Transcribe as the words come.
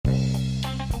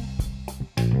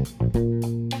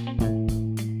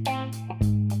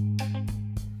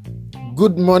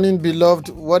Good morning, beloved.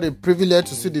 What a privilege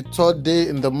to see the third day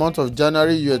in the month of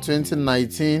January, year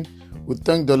 2019. We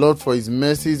thank the Lord for His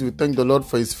mercies. We thank the Lord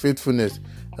for His faithfulness.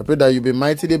 I pray that you'll be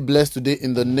mightily blessed today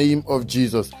in the name of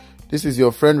Jesus. This is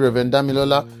your friend, Reverend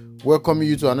Damilola, welcoming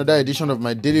you to another edition of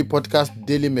my daily podcast,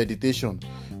 Daily Meditation.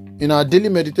 In our daily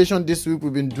meditation this week,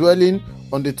 we've been dwelling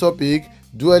on the topic,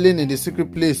 dwelling in the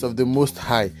secret place of the Most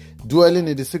High. Dwelling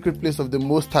in the secret place of the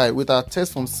Most High, with our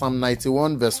text from Psalm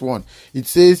 91 verse 1. It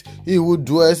says, "He who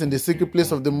dwells in the secret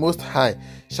place of the Most High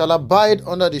shall abide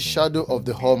under the shadow of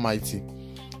the Almighty."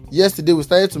 Yesterday, we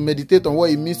started to meditate on what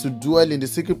it means to dwell in the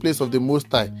secret place of the Most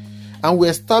High. And we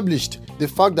established the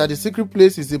fact that the secret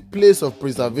place is a place of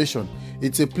preservation.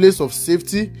 It's a place of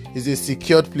safety. It's a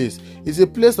secured place. It's a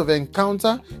place of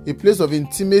encounter, a place of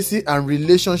intimacy and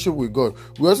relationship with God.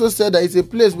 We also said that it's a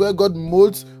place where God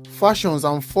molds, fashions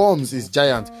and forms His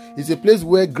giant. It's a place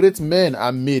where great men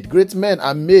are made. Great men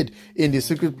are made in the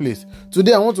secret place.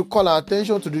 Today, I want to call our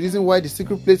attention to the reason why the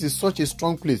secret place is such a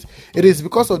strong place. It is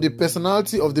because of the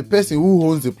personality of the person who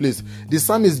owns the place. The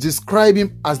psalmist describes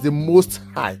him as the Most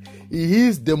High. He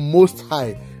is the Most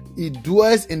High. He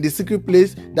dwells in the secret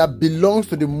place that belongs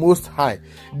to the Most High.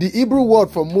 The Hebrew word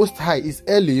for Most High is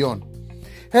Elyon.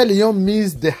 Elyon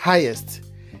means the highest.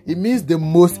 It means the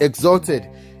most exalted.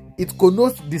 It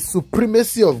connotes the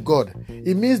supremacy of God.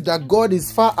 It means that God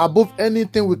is far above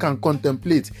anything we can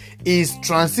contemplate. He is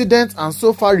transcendent and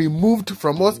so far removed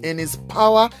from us in His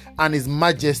power and His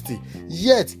majesty.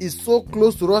 Yet, He is so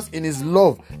close to us in His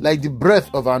love, like the breath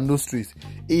of our nostrils.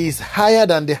 He is higher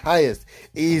than the highest.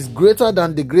 He is greater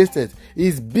than the greatest. He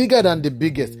is bigger than the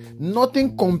biggest.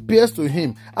 Nothing compares to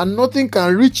Him, and nothing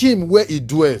can reach Him where He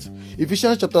dwells.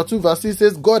 Ephesians chapter 2 verse 6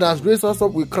 says, "God has raised us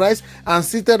up with Christ and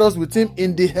seated us with Him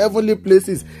in the heavenly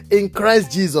places in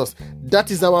Christ Jesus."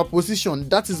 That is our position.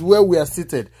 That is where we are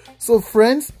seated. So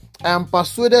friends, I am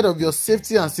persuaded of your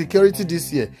safety and security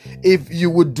this year if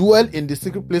you would dwell in the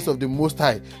secret place of the Most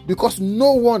High, because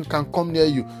no one can come near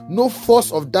you. No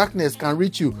force of darkness can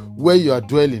reach you where you are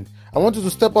dwelling. I want you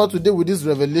to step out today with this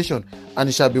revelation, and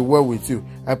it shall be well with you.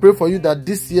 I pray for you that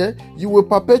this year you will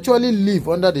perpetually live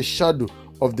under the shadow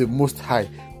of the Most High.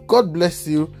 God bless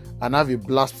you and have a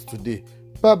blast today.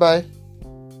 Bye-bye.